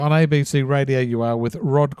On ABC Radio, you are with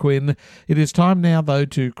Rod Quinn. It is time now, though,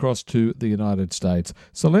 to cross to the United States.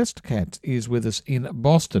 Celeste Katz is with us in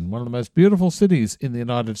Boston, one of the most beautiful cities in the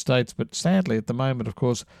United States, but sadly at the moment, of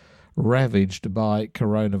course, ravaged by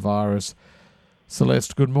coronavirus.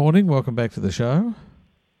 Celeste, good morning. Welcome back to the show.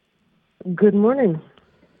 Good morning.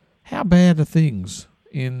 How bad are things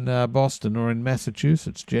in Boston or in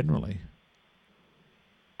Massachusetts generally?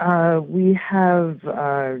 We have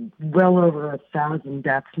well over 1,000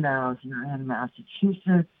 deaths now here in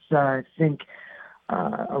Massachusetts. I think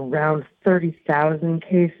around 30,000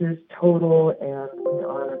 cases total, and we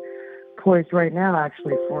are poised right now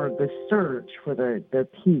actually for the surge, for the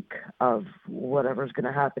peak of whatever's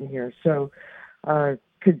going to happen here. So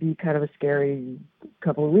could be kind of a scary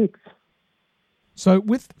couple of weeks. So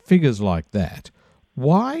with figures like that,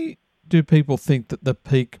 why do people think that the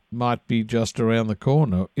peak might be just around the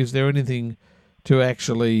corner? Is there anything to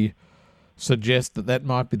actually suggest that that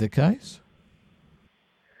might be the case?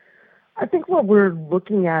 I think what we're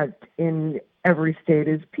looking at in every state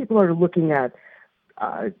is people are looking at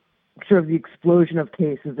sort of the explosion of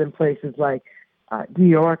cases in places like New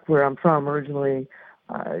York, where I'm from originally,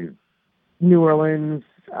 New Orleans,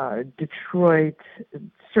 Detroit,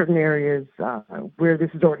 certain areas where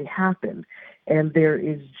this has already happened. And there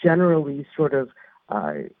is generally sort of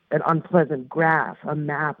an unpleasant graph, a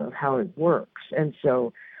map of how it works. And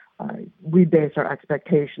so we base our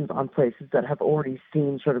expectations on places that have already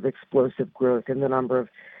seen sort of explosive growth in the number of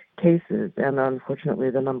cases and,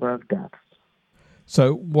 unfortunately, the number of deaths.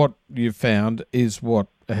 So what you've found is what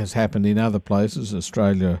has happened in other places,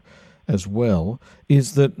 Australia as well,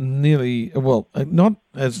 is that nearly, well, not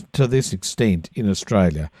as to this extent in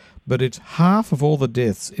Australia, but it's half of all the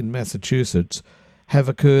deaths in Massachusetts have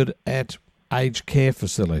occurred at aged care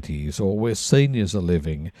facilities or where seniors are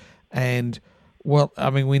living. And, well, I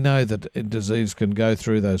mean, we know that disease can go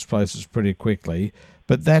through those places pretty quickly,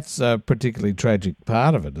 but that's a particularly tragic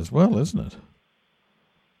part of it as well, isn't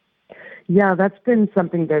it? Yeah, that's been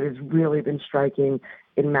something that has really been striking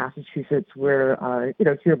in Massachusetts, where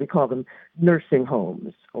here we call them nursing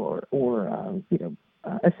homes or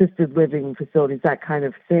assisted living facilities, that kind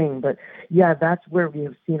of thing. But yeah, that's where we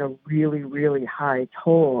have seen a really, really high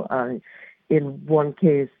toll. In one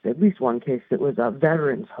case, at least one case, it was a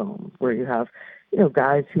veterans home where you have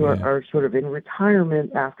guys who are sort of in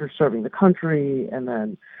retirement after serving the country, and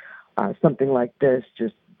then something like this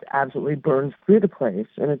just absolutely burns through the place,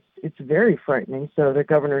 and it's very frightening. So the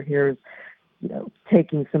governor here is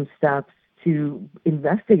taking some steps to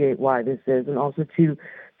investigate why this is, and also to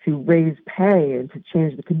raise pay and to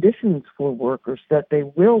change the conditions for workers so that they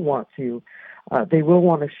will want to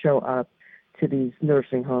show up to these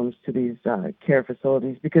nursing homes, to these care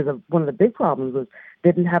facilities, because one of the big problems was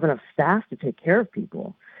they didn't have enough staff to take care of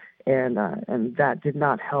people, and that did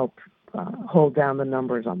not help hold down the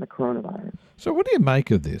numbers on the coronavirus. So what do you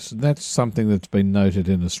make of this? And that's something that's been noted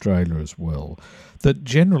in Australia as well, that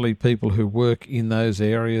generally people who work in those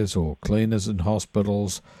areas or cleaners in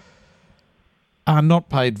hospitals are not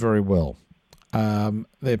paid very well.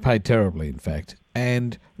 They're paid terribly, in fact.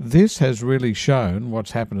 And this has really shown,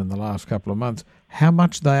 what's happened in the last couple of months, how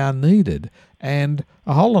much they are needed. And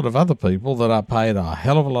a whole lot of other people that are paid a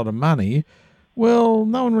hell of a lot of money, well,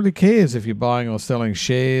 no one really cares if you're buying or selling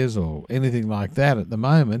shares or anything like that at the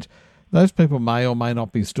moment. Those people may or may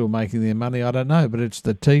not be still making their money, I don't know, but it's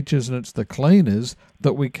the teachers and it's the cleaners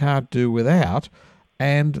that we can't do without,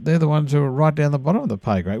 and they're the ones who are right down the bottom of the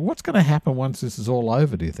pay grade. What's going to happen once this is all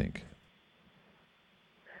over, do you think?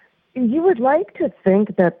 You would like to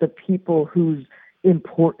think that the people whose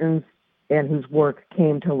importance and whose work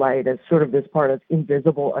came to light as sort of this part of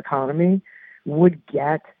invisible economy would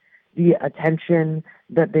get the attention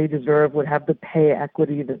that they deserve, would have the pay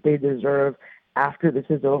equity that they deserve after this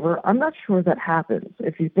is over. I'm not sure that happens.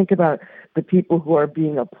 If you think about the people who are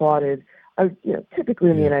being applauded,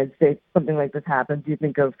 typically in the United States, something like this happens. You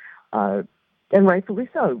think of, and rightfully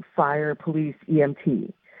so, fire, police,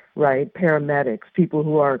 EMT, right? Paramedics, people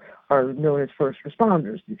who are known as first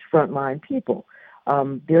responders, these frontline people.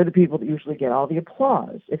 They're the people that usually get all the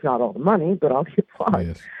applause, if not all the money, but all the applause.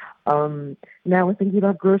 Yes. Now we're thinking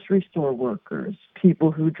about grocery store workers,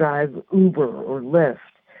 people who drive Uber or Lyft,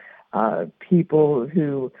 people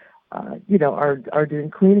who, are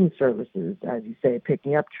doing cleaning services, as you say,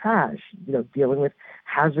 picking up trash, dealing with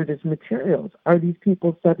hazardous materials. Are these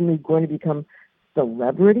people suddenly going to become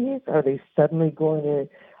celebrities? Are they suddenly going to,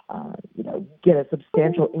 get a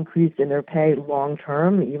substantial increase in their pay long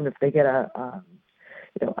term, even if they get a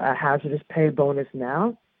hazardous pay bonus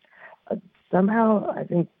now? Somehow, I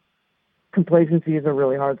think complacency is a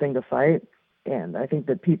really hard thing to fight. And I think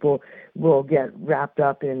that people will get wrapped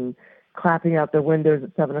up in clapping out their windows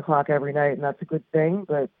at 7 o'clock every night, and that's a good thing.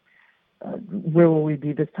 But where will we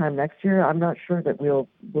be this time next year? I'm not sure that we'll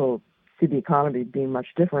see the economy being much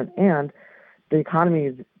different, and the economy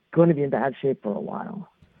is going to be in bad shape for a while.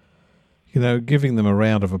 Giving them a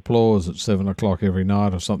round of applause at 7 o'clock every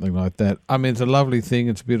night or something like that. I mean, it's a lovely thing,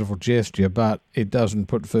 it's a beautiful gesture, but it doesn't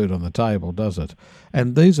put food on the table, does it?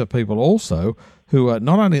 And these are people also who are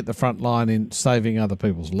not only at the front line in saving other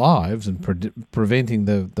people's lives and preventing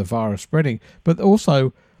the virus spreading, but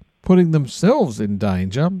also putting themselves in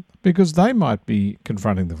danger because they might be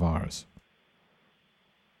confronting the virus.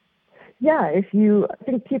 Yeah, I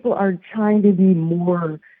think people are trying to be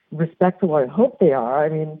more respectful. I hope they are. I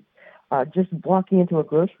mean, just walking into a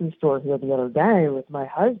grocery store here the other day with my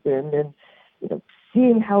husband, and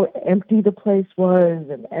seeing how empty the place was,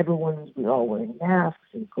 and we were all wearing masks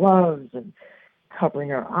and gloves and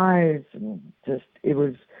covering our eyes, and just it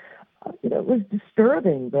was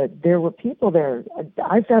disturbing. But there were people there.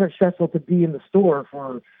 I found it stressful to be in the store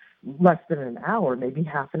for less than an hour, maybe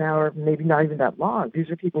half an hour, maybe not even that long. These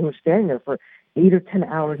are people who are staying there for 8 or 10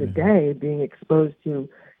 hours a day, being exposed to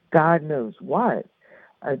God knows what.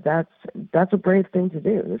 That's a brave thing to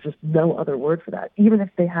do. There's just no other word for that. Even if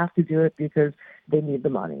they have to do it because they need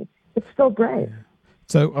the money, it's still brave. Yeah.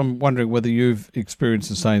 So I'm wondering whether you've experienced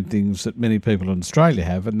the same things that many people in Australia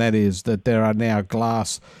have, and that is that there are now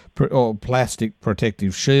glass or plastic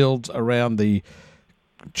protective shields around the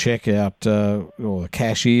checkout or the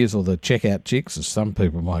cashiers, or the checkout chicks, as some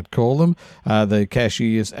people might call them, the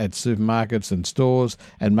cashiers at supermarkets and stores,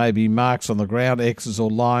 and maybe marks on the ground, X's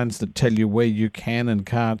or lines that tell you where you can and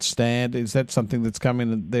can't stand. Is that something that's come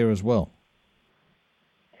in there as well?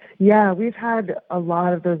 Yeah, we've had a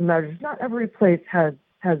lot of those measures. Not every place has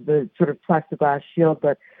the sort of plexiglass shield,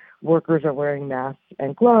 but workers are wearing masks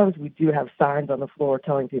and gloves. We do have signs on the floor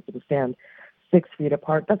telling people to stand 6 feet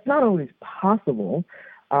apart. That's not always possible,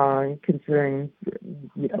 considering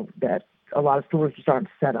that a lot of stores just aren't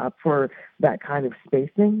set up for that kind of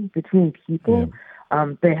spacing between people.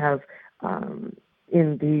 Yeah. They have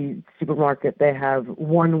in the supermarket, they have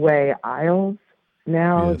one-way aisles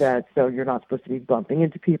now. Yes. So you're not supposed to be bumping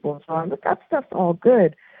into people and so on. But that stuff's all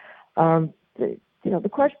good. The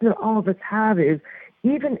question that all of us have is,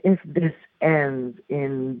 even if this ends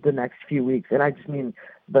in the next few weeks, and I just mean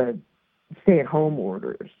the stay-at-home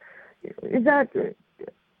orders,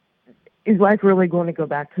 is life really going to go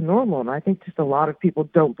back to normal? And I think just a lot of people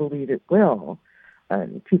don't believe it will.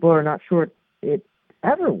 And people are not sure it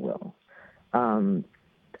ever will.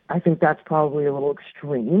 I think that's probably a little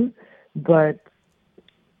extreme, but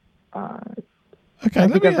okay,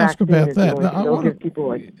 let me ask about that. It'll give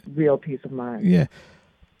people real peace of mind. Yeah.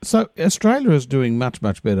 So Australia is doing much,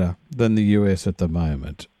 much better than the US at the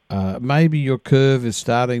moment. Maybe your curve is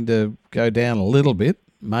starting to go down a little bit.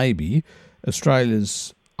 Maybe.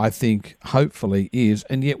 Australia's, I think, hopefully is.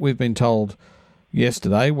 And yet we've been told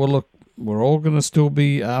yesterday, well, look, we're all going to still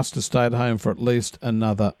be asked to stay at home for at least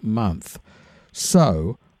another month.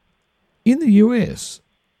 So in the US,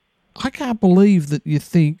 I can't believe that you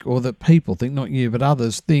think, or that people think, not you, but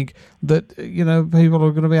others think that, people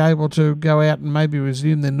are going to be able to go out and maybe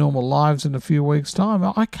resume their normal lives in a few weeks' time.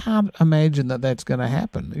 I can't imagine that that's going to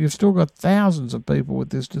happen. You've still got thousands of people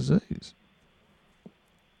with this disease.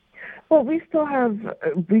 Well, we still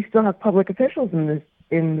have public officials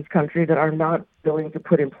in this country that are not willing to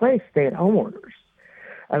put in place stay-at-home orders.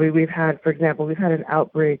 I mean, we've had an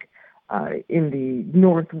outbreak in the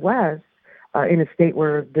Northwest, in a state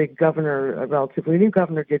where the governor, a relatively new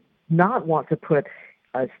governor, did not want to put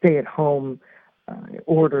a stay-at-home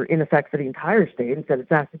order in effect for the entire state, and said it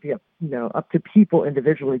has to be up to people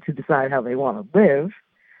individually to decide how they want to live.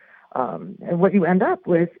 And what you end up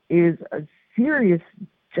with is a serious,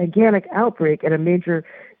 gigantic outbreak at a major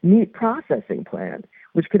meat processing plant,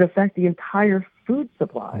 which could affect the entire food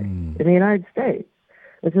supply in the United States.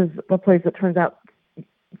 This is a place that turns out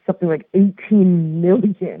something like 18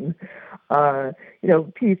 million,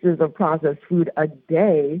 pieces of processed food a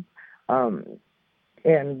day.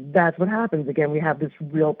 And that's what happens. Again, we have this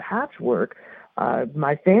real patchwork.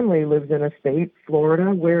 My family lives in a state,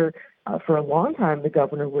 Florida, where for a long time the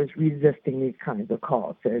governor was resisting these kinds of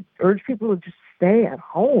calls to urge people to just stay at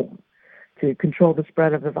home to control the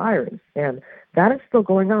spread of the virus. And that is still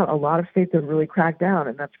going on. A lot of states have really cracked down,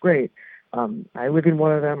 and that's great. I live in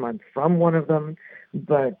one of them. I'm from one of them.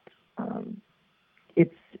 But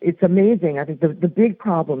it's amazing. I think the big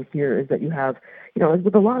problem here is that you have, as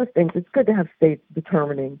with a lot of things, it's good to have states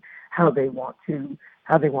determining how they want to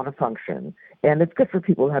function, and it's good for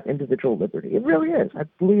people to have individual liberty. It really is. I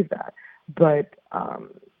believe that. But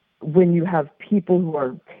when you have people who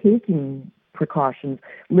are taking precautions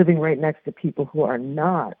living right next to people who are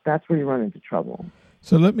not, that's where you run into trouble.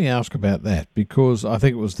 So let me ask about that, because I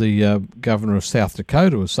think it was the governor of South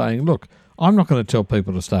Dakota was saying, look, I'm not going to tell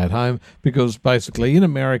people to stay at home because basically in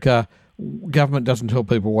America, government doesn't tell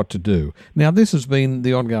people what to do. Now, this has been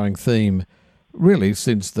the ongoing theme really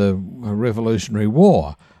since the Revolutionary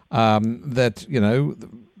War, that,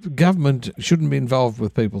 government shouldn't be involved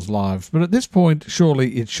with people's lives. But at this point,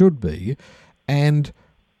 surely it should be. And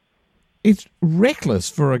it's reckless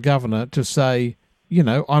for a governor to say,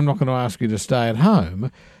 I'm not going to ask you to stay at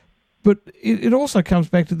home. But it also comes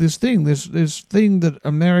back to this thing, this thing that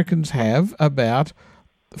Americans have about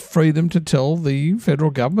freedom to tell the federal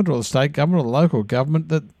government or the state government or the local government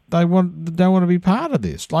that they don't want to be part of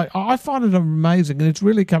this. Like, I find it amazing, and it's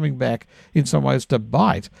really coming back in some ways to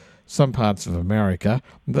bite some parts of America,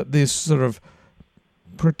 that this sort of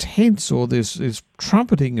pretense or this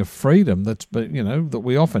trumpeting of freedom that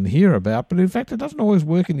we often hear about, but in fact it doesn't always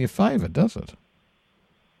work in your favour, does it?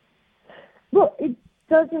 Well, it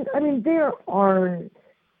doesn't. I mean, there are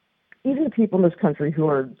even people in this country who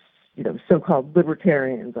are, so-called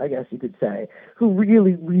libertarians, I guess you could say, who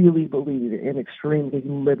really, really believe in extremely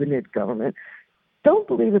limited government, don't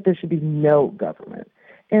believe that there should be no government.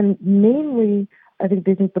 And mainly, I think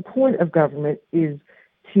they think the point of government is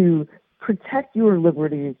to protect your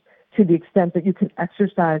liberties to the extent that you can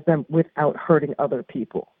exercise them without hurting other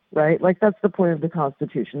people, right? Like, that's the point of the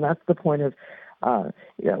Constitution. That's the point of,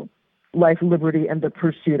 life, liberty, and the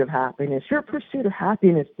pursuit of happiness. Your pursuit of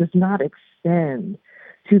happiness does not extend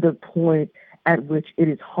to the point at which it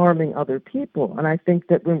is harming other people. And I think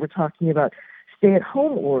that when we're talking about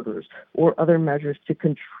stay-at-home orders or other measures to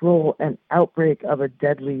control an outbreak of a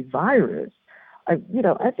deadly virus, I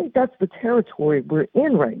think that's the territory we're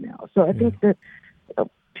in right now. So I think that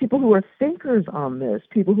people who are thinkers on this,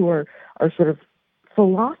 people who are sort of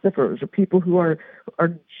philosophers, or people who are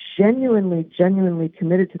genuinely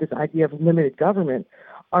committed to this idea of limited government,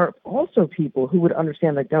 are also people who would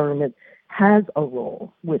understand that government has a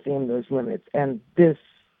role within those limits. And this,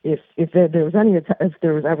 if there was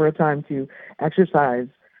ever a time to exercise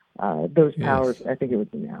those powers, yes, I think it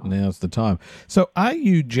would be now. Now's the time. So are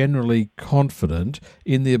you generally confident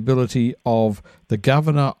in the ability of the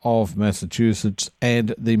governor of Massachusetts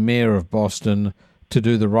and the mayor of Boston to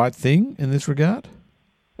do the right thing in this regard?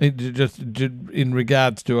 Just in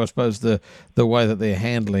regards to, I suppose, the way that they're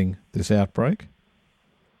handling this outbreak?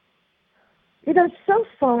 So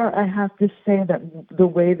far, I have to say that the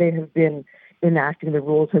way they have been enacting the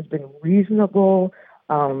rules has been reasonable.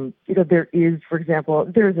 There is, for example,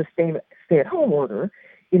 there's a stay-at-home order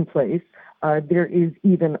in place. There is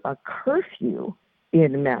even a curfew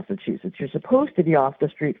in Massachusetts. You're supposed to be off the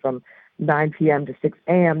street from 9 p.m. to 6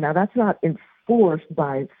 a.m. Now, that's not enforced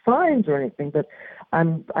by fines or anything, but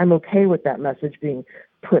I'm okay with that message being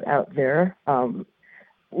put out there.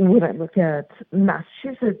 When I look at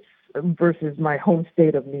Massachusetts versus my home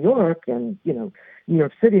state of New York and, New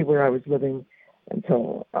York City, where I was living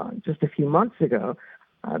until just a few months ago,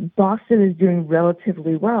 Boston is doing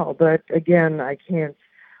relatively well. But again, I can't,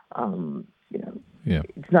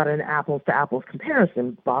 it's not an apples to apples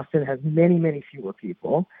comparison. Boston has many, many fewer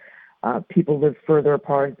people. People live further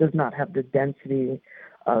apart. It does not have the density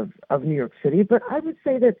of New York City. But I would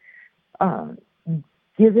say that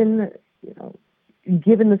given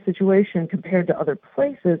the situation compared to other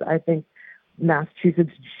places, I think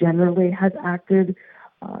Massachusetts generally has acted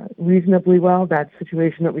reasonably well. That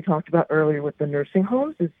situation that we talked about earlier with the nursing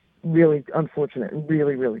homes is really unfortunate and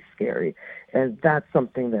really, really scary. And that's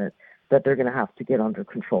something that they're going to have to get under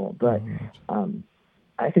control. But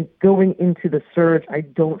I think going into the surge, I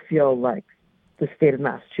don't feel like the state of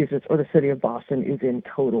Massachusetts or the city of Boston is in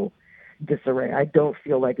total disarray. I don't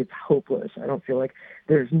feel like it's hopeless. I don't feel like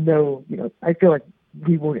there's no, I feel like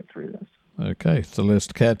we will get through this. Okay,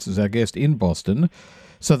 Celeste Katz is our guest in Boston.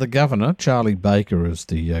 So the governor, Charlie Baker, is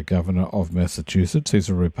the governor of Massachusetts. He's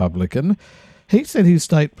a Republican. He said his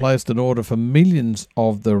state placed an order for millions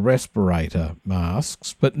of the respirator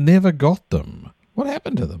masks, but never got them. What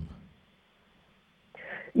happened to them?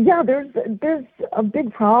 Yeah, there's a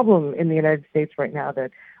big problem in the United States right now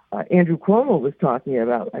that Andrew Cuomo was talking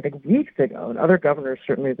about, I think, weeks ago, and other governors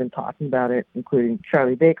certainly have been talking about it, including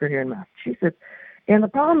Charlie Baker here in Massachusetts. And the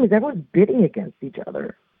problem is everyone's bidding against each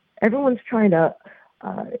other. Everyone's trying to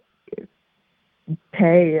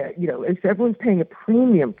pay, everyone's paying a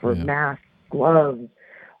premium for masks, gloves,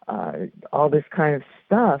 all this kind of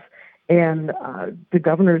stuff. And the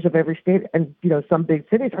governors of every state and, some big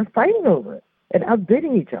cities are fighting over it and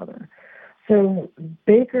outbidding each other. So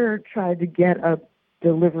Baker tried to get a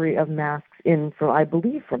delivery of masks I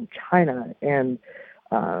believe, from China, and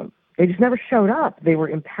they just never showed up. They were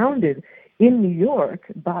impounded in New York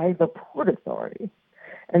by the Port Authority.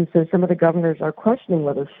 And so some of the governors are questioning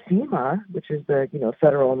whether FEMA, which is the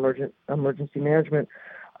Federal Emergency Management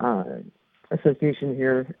Association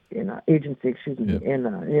here agency, in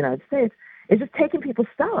the United States, is just taking people's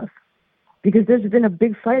stuff, because there's been a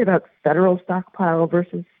big fight about federal stockpile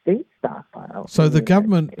versus state stockpile. So the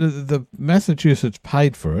government, the Massachusetts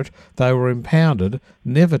paid for it. They were impounded,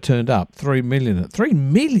 never turned up. $3 million. $3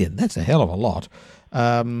 million. That's a hell of a lot.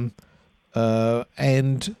 And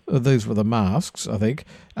these were the masks, I think.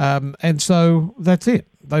 And so that's it.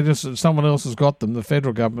 Someone else has got them. The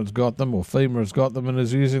federal government's got them, or FEMA has got them, and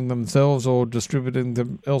is using them themselves or distributing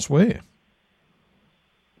them elsewhere.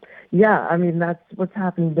 Yeah, I mean, that's what's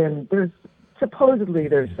happened. Then there's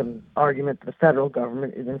some argument that the federal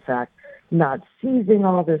government is in fact not seizing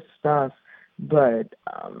all this stuff, but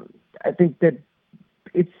I think that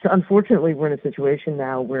unfortunately we're in a situation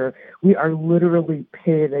now where we are literally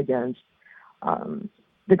pitted against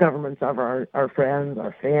the governments of our friends,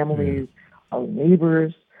 our families, our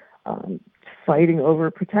neighbors, fighting over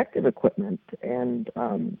protective equipment. And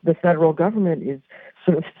the federal government is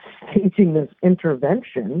sort of staging this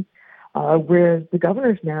intervention, whereas the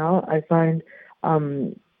governors now, I find,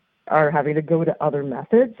 are having to go to other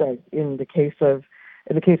methods. In the case of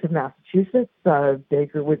Massachusetts,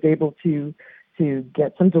 Baker was able to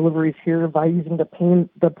get some deliveries here by using the plane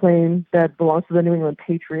that belongs to the New England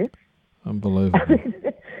Patriots. Unbelievable.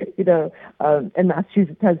 And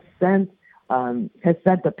Massachusetts has sent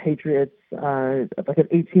the Patriots like an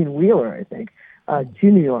 18-wheeler, I think, to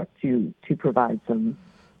New York to provide some.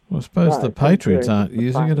 Well, I suppose the Patriots aren't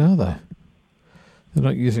using it, are they? They're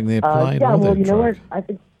not using their plane or their truck. Know what? I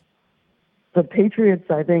think the Patriots,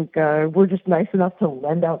 were just nice enough to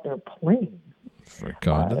lend out their plane, for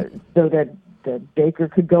kind of so that Baker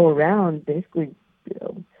could go around, basically,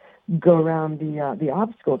 go around the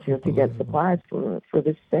obstacle to get supplies for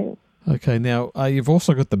this thing. Okay, now you've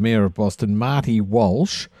also got the Mayor of Boston, Marty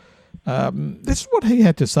Walsh. This is what he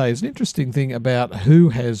had to say. It's an interesting thing about who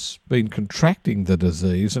has been contracting the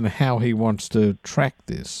disease and how he wants to track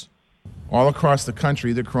this. All across the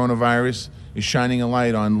country, the coronavirus is shining a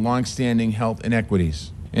light on longstanding health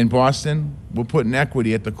inequities. In Boston, we're putting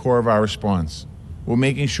equity at the core of our response. We're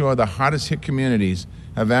making sure the hardest hit communities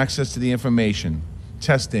have access to the information,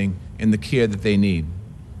 testing, and the care that they need.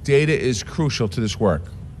 Data is crucial to this work.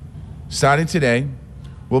 Starting today,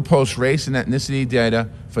 we'll post race and ethnicity data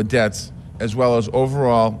for deaths as well as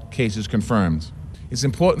overall cases confirmed. It's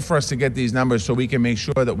important for us to get these numbers so we can make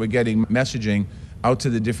sure that we're getting messaging out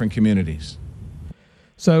to the different communities.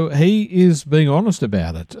 So he is being honest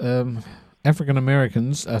about it. African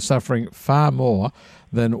Americans are suffering far more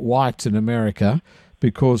than whites in America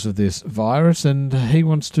because of this virus, and he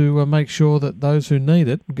wants to make sure that those who need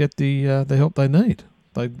it get the help they need.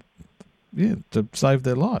 To save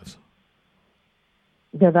their lives.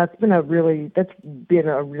 Yeah, that's been a really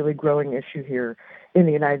growing issue here in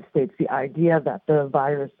the United States. The idea that the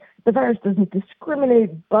virus doesn't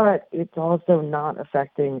discriminate, but it's also not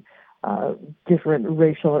affecting different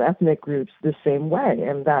racial and ethnic groups the same way,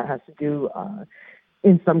 and that has to do,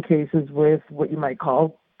 in some cases, with what you might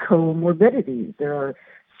call comorbidities. There are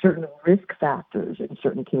certain risk factors in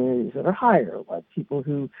certain communities that are higher, like people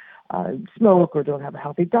who smoke or don't have a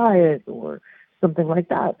healthy diet or something like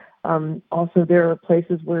that. Also, there are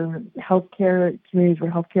places where communities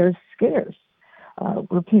where healthcare is scarce,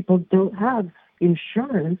 where people don't have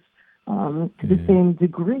insurance to the same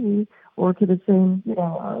degree or to the same,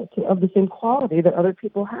 of the same quality that other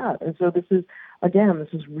people have. And so this is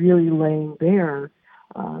really laying bare,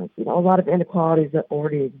 a lot of inequalities that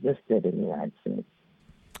already existed in the United States.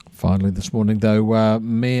 Finally this morning, though,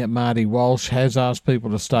 Mayor Marty Walsh has asked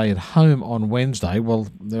people to stay at home on Wednesday. Well,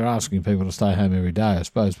 they're asking people to stay home every day, I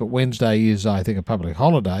suppose, but Wednesday is, I think, a public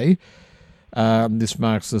holiday. This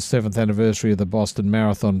marks the 7th anniversary of the Boston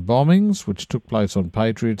Marathon bombings, which took place on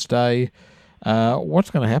Patriots' Day.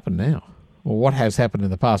 What's going to happen now? Or what has happened in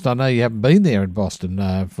the past? I know you haven't been there in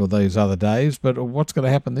Boston for these other days, but what's going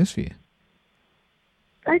to happen this year?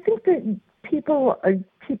 I think that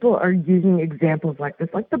people are using examples like this.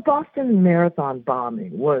 Like the Boston Marathon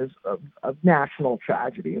bombing was a national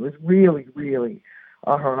tragedy. It was really, really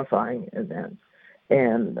a horrifying event.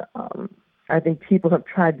 And I think people have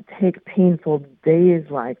tried to take painful days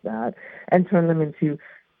like that and turn them into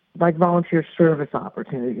like volunteer service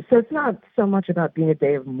opportunities. So it's not so much about being a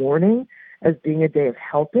day of mourning as being a day of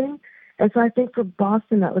helping. And so I think for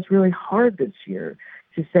Boston, that was really hard this year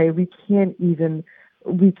to say we can't even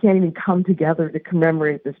we can't even come together to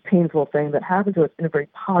commemorate this painful thing that happened to us in a very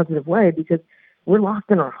positive way because we're locked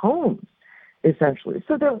in our homes, essentially.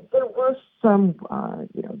 So there were some,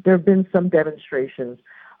 there have been some demonstrations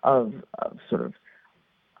of sort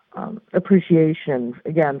of appreciation,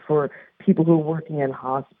 again, for people who are working in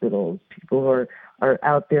hospitals, people who are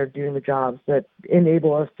out there doing the jobs that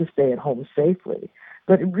enable us to stay at home safely.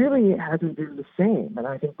 But it really hasn't been the same, and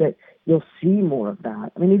I think that you'll see more of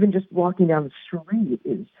that. I mean, even just walking down the street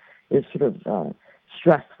is sort of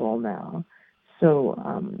stressful now. So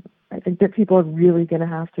I think that people are really going to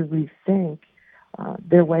have to rethink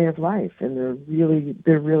their way of life, and they're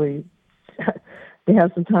really they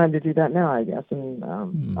have some time to do that now, I guess. And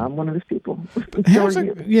I'm one of those people.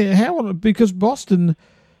 Because Boston,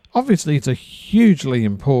 obviously, it's a hugely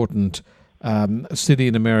important city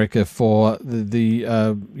in America for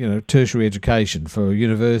the tertiary education, for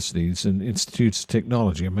universities and institutes of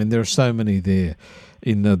technology. I mean, there are so many there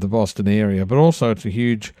in the Boston area, but also it's a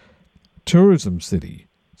huge tourism city.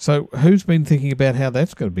 So who's been thinking about how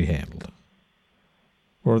that's going to be handled?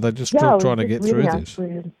 Or are they just still trying to get through this?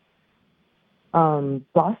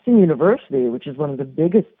 Boston University, which is one of the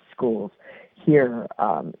biggest schools here,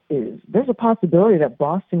 there's a possibility that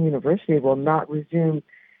Boston University will not resume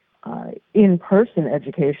in-person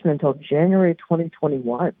education until January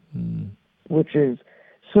 2021, which is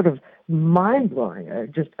sort of mind-blowing.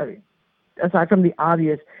 Aside from the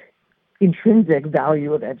obvious intrinsic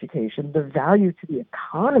value of education, the value to the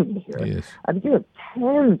economy here. Yes. I mean, you have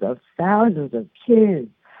tens of thousands of kids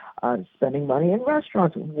spending money in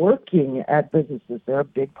restaurants, working at businesses. They're a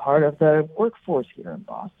big part of the workforce here in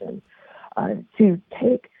Boston. To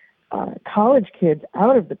take college kids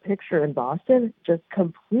out of the picture in Boston just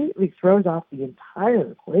completely throws off the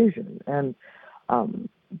entire equation. And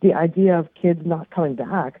the idea of kids not coming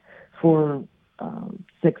back for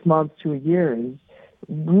 6 months to a year is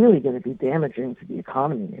really going to be damaging to the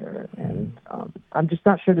economy here. And I'm just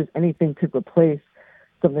not sure there's anything to replace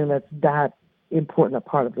something that's that important a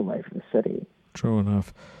part of the life of the city. True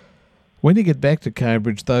enough. When you get back to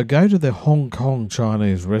Cambridge, though, go to the Hong Kong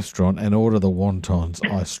Chinese restaurant and order the wontons.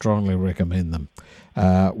 I strongly recommend them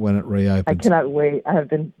when it reopens. I cannot wait. I have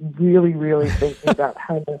been really, really thinking about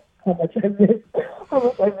how much I miss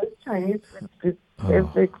Chinese food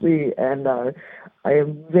specifically, and I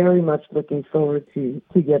am very much looking forward to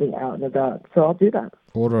getting out and about. So I'll do that.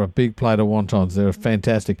 Order a big plate of wontons. They're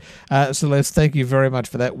fantastic. Celeste, thank you very much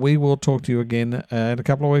for that. We will talk to you again in a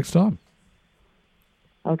couple of weeks' time.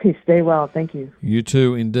 Okay, stay well. Thank you. You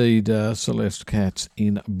too, indeed, Celeste Katz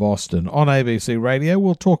in Boston. On ABC Radio,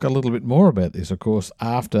 we'll talk a little bit more about this, of course,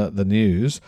 after the news.